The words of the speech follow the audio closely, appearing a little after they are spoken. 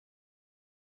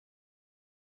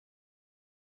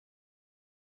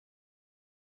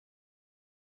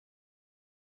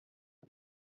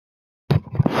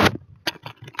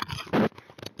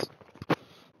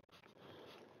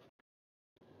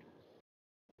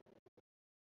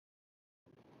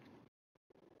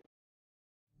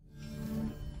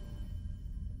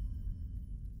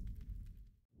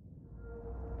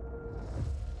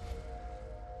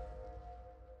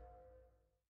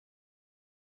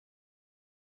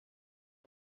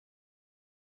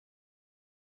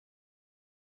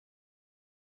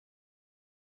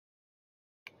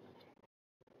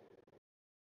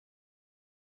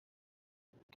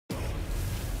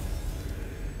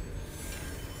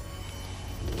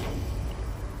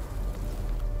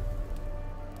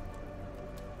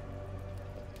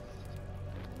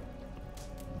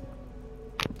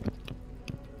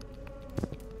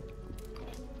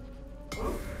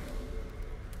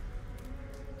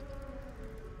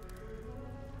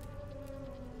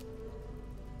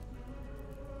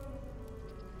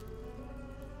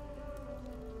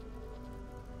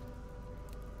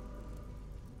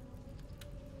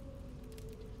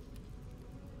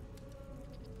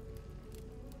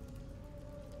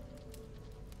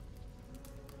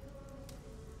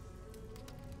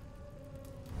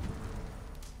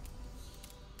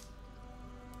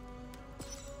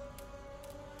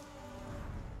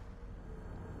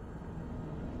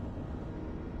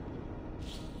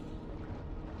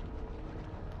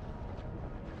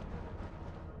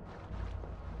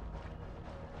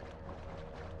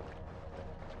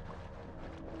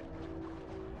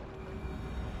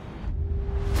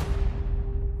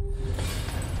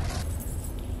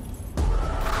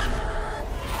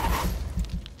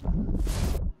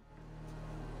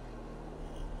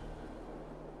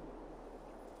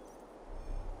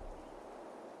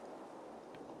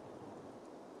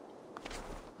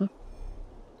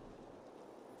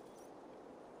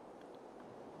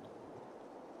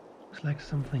Looks like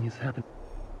something is happening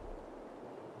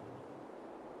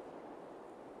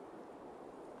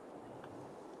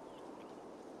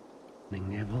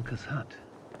near Volker's hut.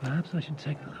 Perhaps I should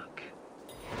take a look.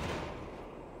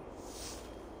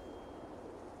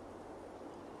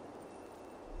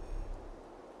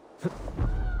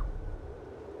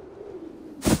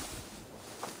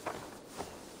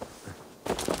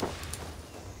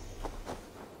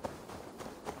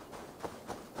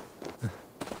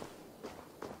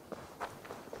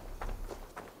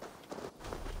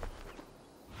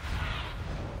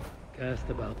 Cast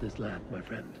about this land, my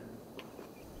friend.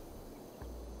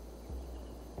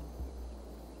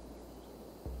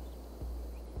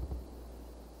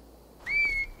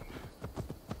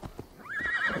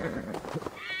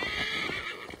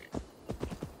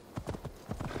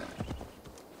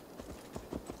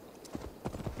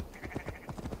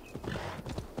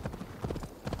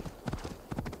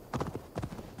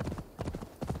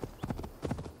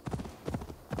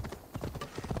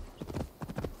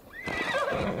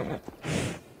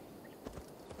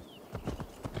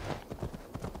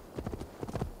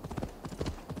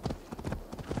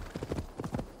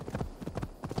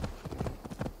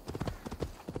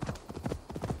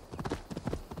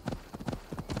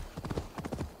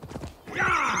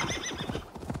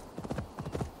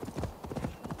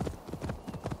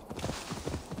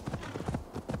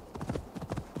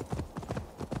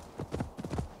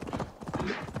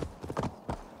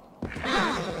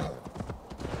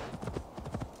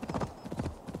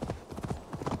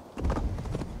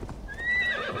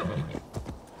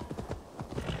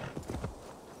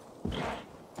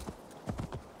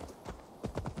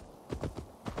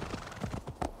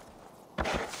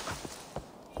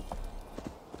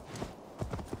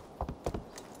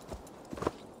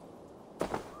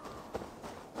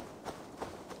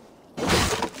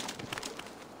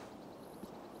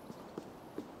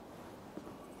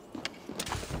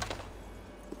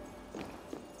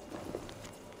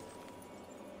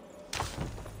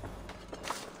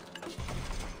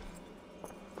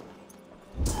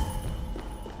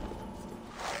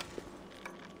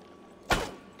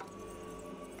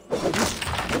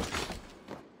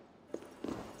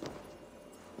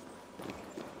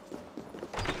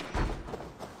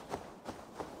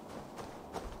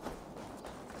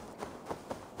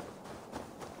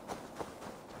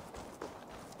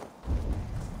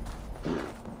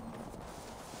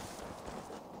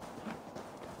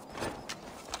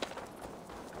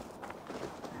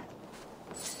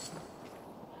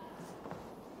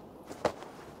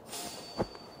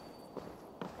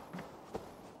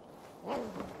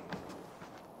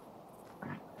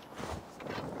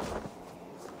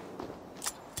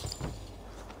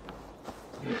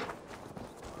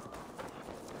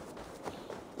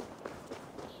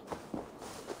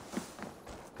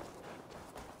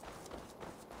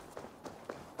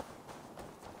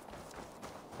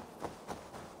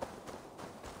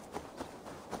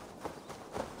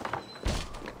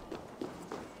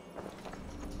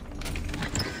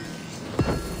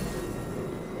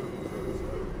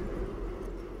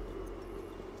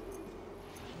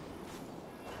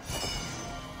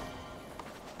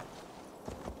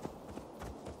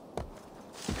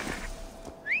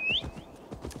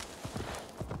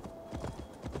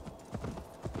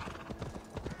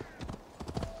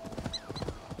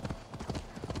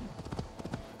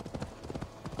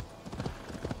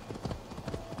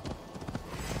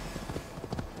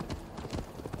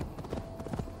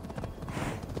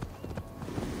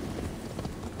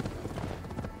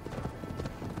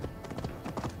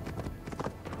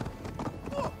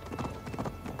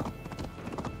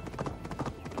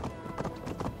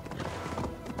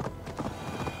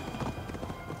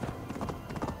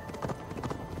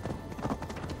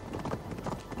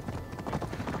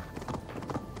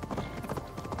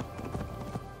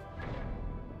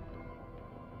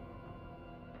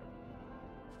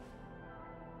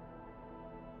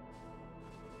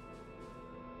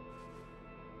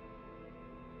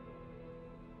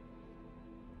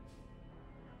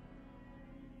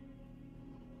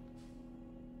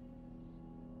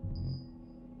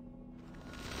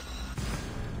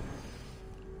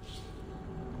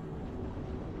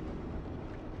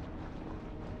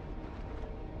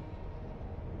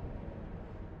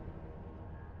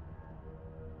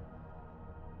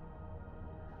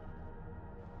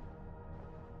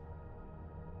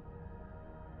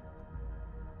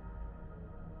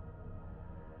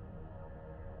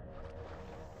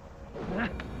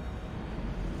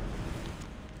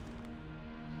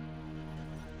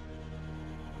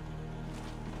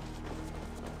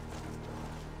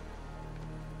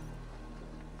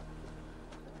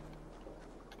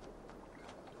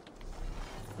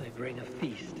 bring a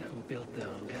feast who built their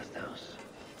own guest house.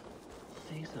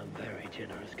 See some very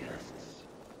generous guests.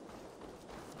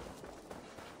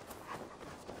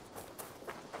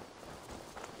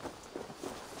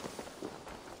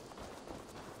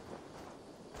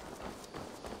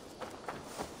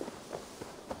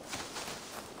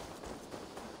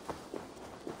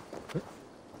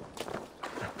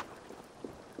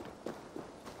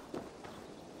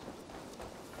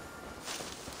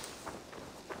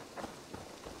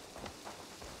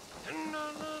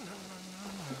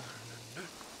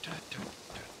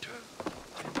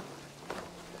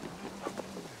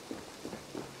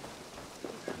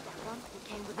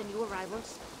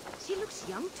 Arrivals. She looks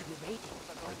young to be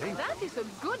raiding. That is a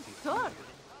good sword.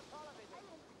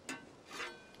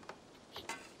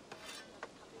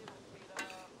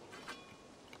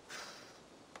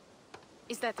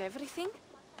 Is that everything?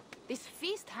 This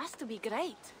feast has to be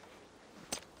great.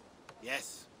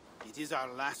 Yes, it is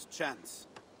our last chance.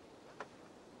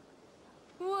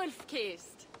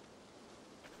 Wolf-kissed.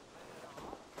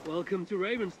 Welcome to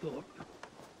Ravensthorpe.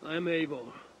 I'm Eivor,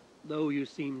 though you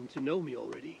seem to know me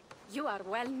already. You are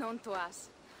well known to us.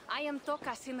 I am Toka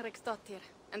Sinriksdottir,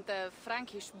 and the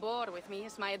Frankish boar with me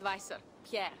is my advisor,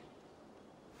 Pierre.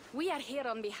 We are here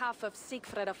on behalf of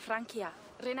Siegfried of Francia,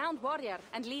 renowned warrior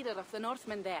and leader of the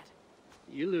Northmen there.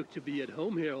 You look to be at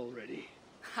home here already.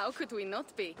 How could we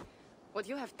not be? What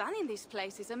you have done in this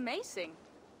place is amazing.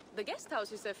 The guest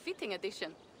house is a fitting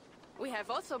addition. We have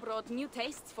also brought new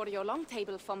tastes for your long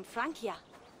table from Francia.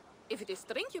 If it is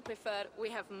drink you prefer, we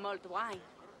have mulled wine.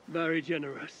 Very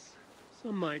generous.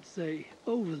 Some might say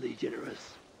overly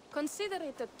generous. Consider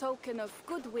it a token of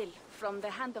goodwill from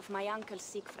the hand of my uncle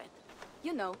Siegfried.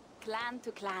 You know, clan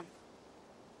to clan.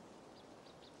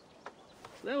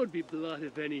 That would be blood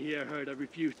if any here heard I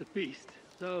refused to feast,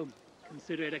 so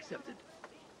consider it accepted.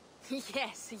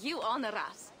 Yes, you honor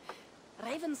us.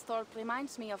 Ravensthorpe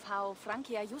reminds me of how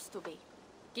Francia used to be.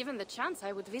 Given the chance,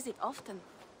 I would visit often.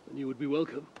 And you would be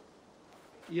welcome.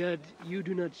 Yet you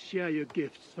do not share your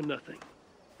gifts for nothing.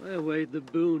 I await the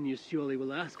boon you surely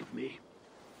will ask of me.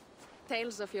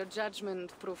 Tales of your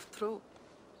judgment proved true.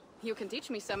 You can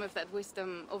teach me some of that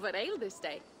wisdom over ale this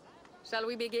day. Shall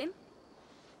we begin?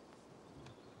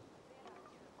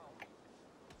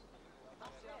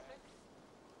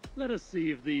 Let us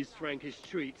see if these Frankish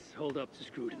treats hold up to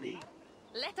scrutiny.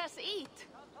 Let us eat!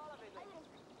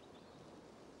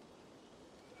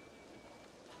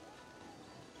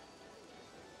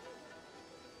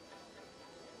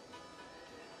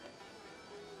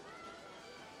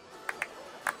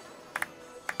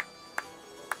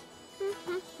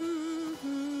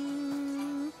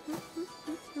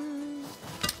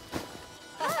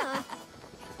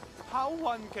 How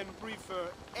one can prefer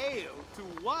ale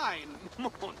to wine?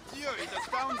 Mon Dieu, it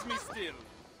astounds me still.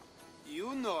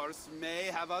 You Norse may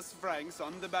have us Franks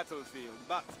on the battlefield,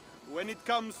 but when it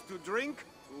comes to drink,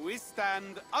 we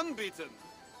stand unbeaten.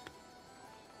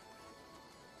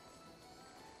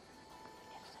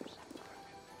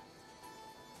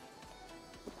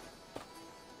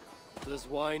 This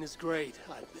wine is great,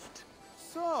 I admit.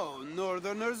 So,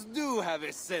 Northerners do have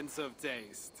a sense of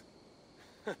taste.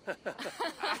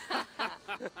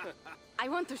 I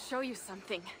want to show you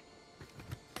something.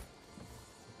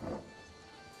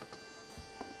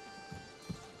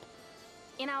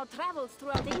 In our travels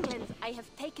throughout England, I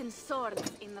have taken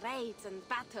swords in raids and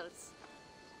battles.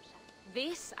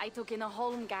 This I took in a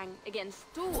holmgang against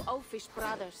two oafish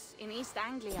brothers in East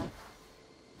Anglia.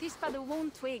 This but a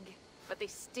one twig, but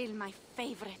is still my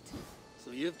favorite. So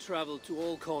you've traveled to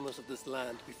all corners of this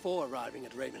land before arriving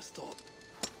at Ravensthorpe.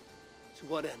 To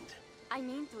what end? I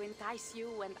mean to entice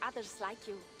you and others like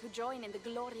you to join in the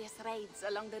glorious raids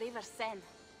along the River Seine.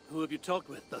 Who have you talked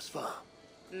with thus far?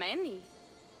 Many.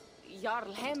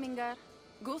 Jarl Hemminger,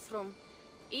 Guthrum,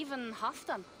 even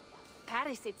Halfdan.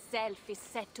 Paris itself is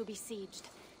set to be sieged.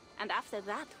 And after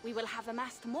that, we will have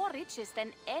amassed more riches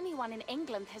than anyone in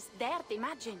England has dared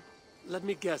imagine. Let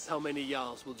me guess how many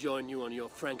Jarls will join you on your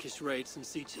Frankish raids and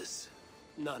sieges.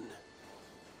 None.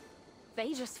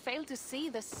 They just fail to see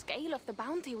the scale of the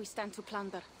bounty we stand to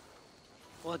plunder.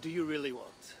 What do you really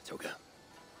want, Toka?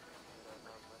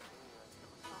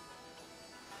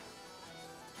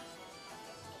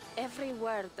 Every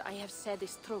word I have said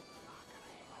is true.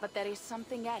 But there is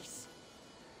something else.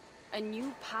 A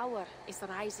new power is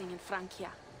rising in Francia.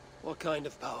 What kind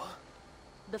of power?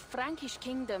 The Frankish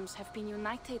kingdoms have been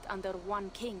united under one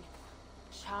king,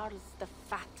 Charles the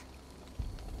Fat.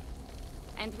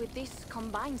 And with this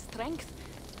combined strength,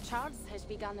 Charles has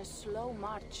begun a slow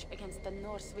march against the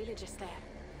Norse villages there.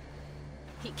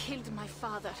 He killed my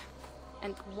father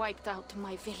and wiped out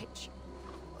my village.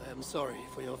 I am sorry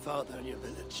for your father and your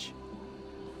village.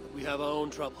 But we have our own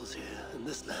troubles here in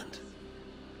this land.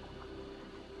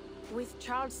 With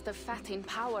Charles the Fat in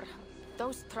power,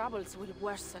 those troubles will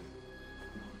worsen.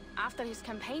 After his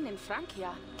campaign in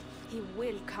Francia, he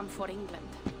will come for England.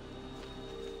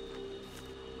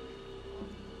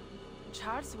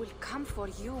 Charles will come for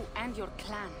you and your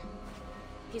clan.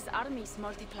 His armies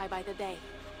multiply by the day.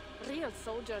 Real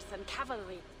soldiers and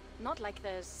cavalry, not like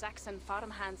the Saxon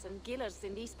farmhands and gillers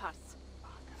in these parts.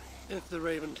 If the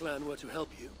Raven clan were to help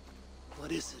you,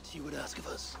 what is it you would ask of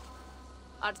us?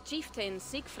 Our chieftain,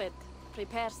 Siegfried,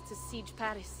 prepares to siege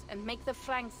Paris and make the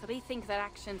Franks rethink their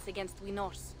actions against we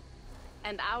Norse.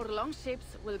 And our longships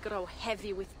will grow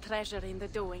heavy with treasure in the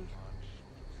doing.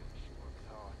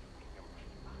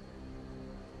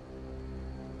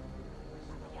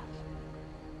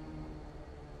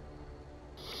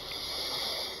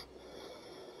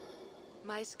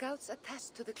 My scouts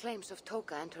attest to the claims of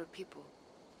Toka and her people.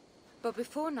 But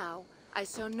before now, I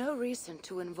saw no reason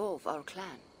to involve our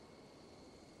clan.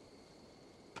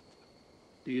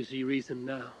 Do you see reason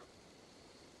now?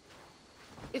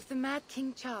 If the mad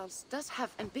King Charles does have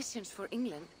ambitions for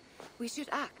England, we should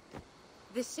act.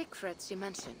 The Siegfried you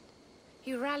mentioned,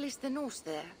 he rallies the Norse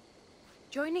there.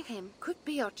 Joining him could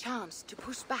be our chance to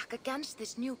push back against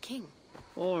this new king.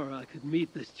 Or I could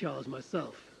meet this Charles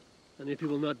myself, and if he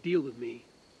will not deal with me,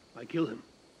 I kill him.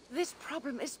 This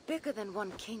problem is bigger than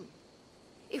one king.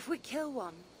 If we kill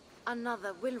one,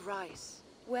 another will rise.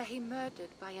 Were he murdered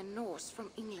by a Norse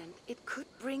from England, it could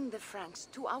bring the Franks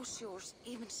to our shores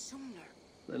even sooner.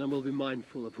 Then I will be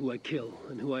mindful of who I kill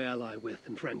and who I ally with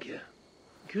in Francia.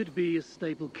 Could be a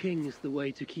stable king is the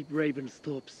way to keep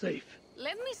Ravensthorpe safe.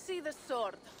 Let me see the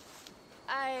sword.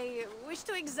 I wish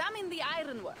to examine the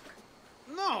ironwork.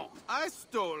 No, I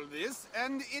stole this,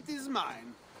 and it is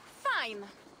mine. Fine.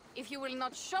 If you will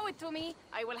not show it to me,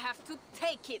 I will have to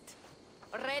take it.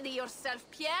 Ready yourself,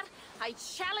 Pierre. I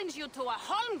challenge you to a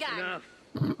holmgang.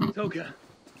 Enough. Toka,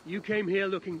 you came here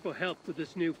looking for help with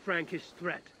this new Frankish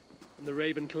threat, and the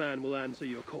Raven clan will answer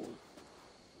your call.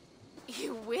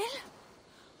 You will?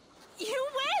 You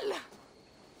will!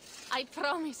 I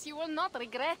promise you will not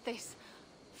regret this.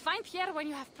 Find Pierre when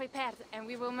you have prepared, and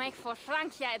we will make for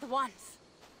Francia at once.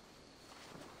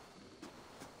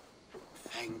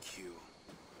 Thank you.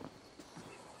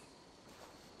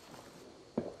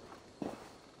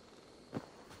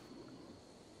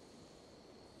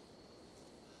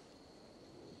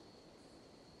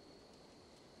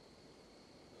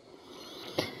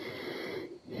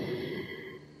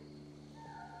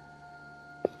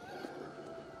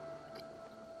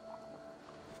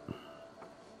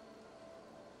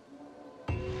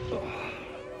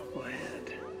 My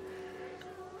head.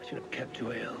 I should have kept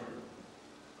to ale.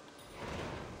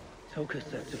 Toka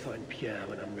said to find Pierre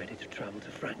when I'm ready to travel to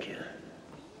Francia.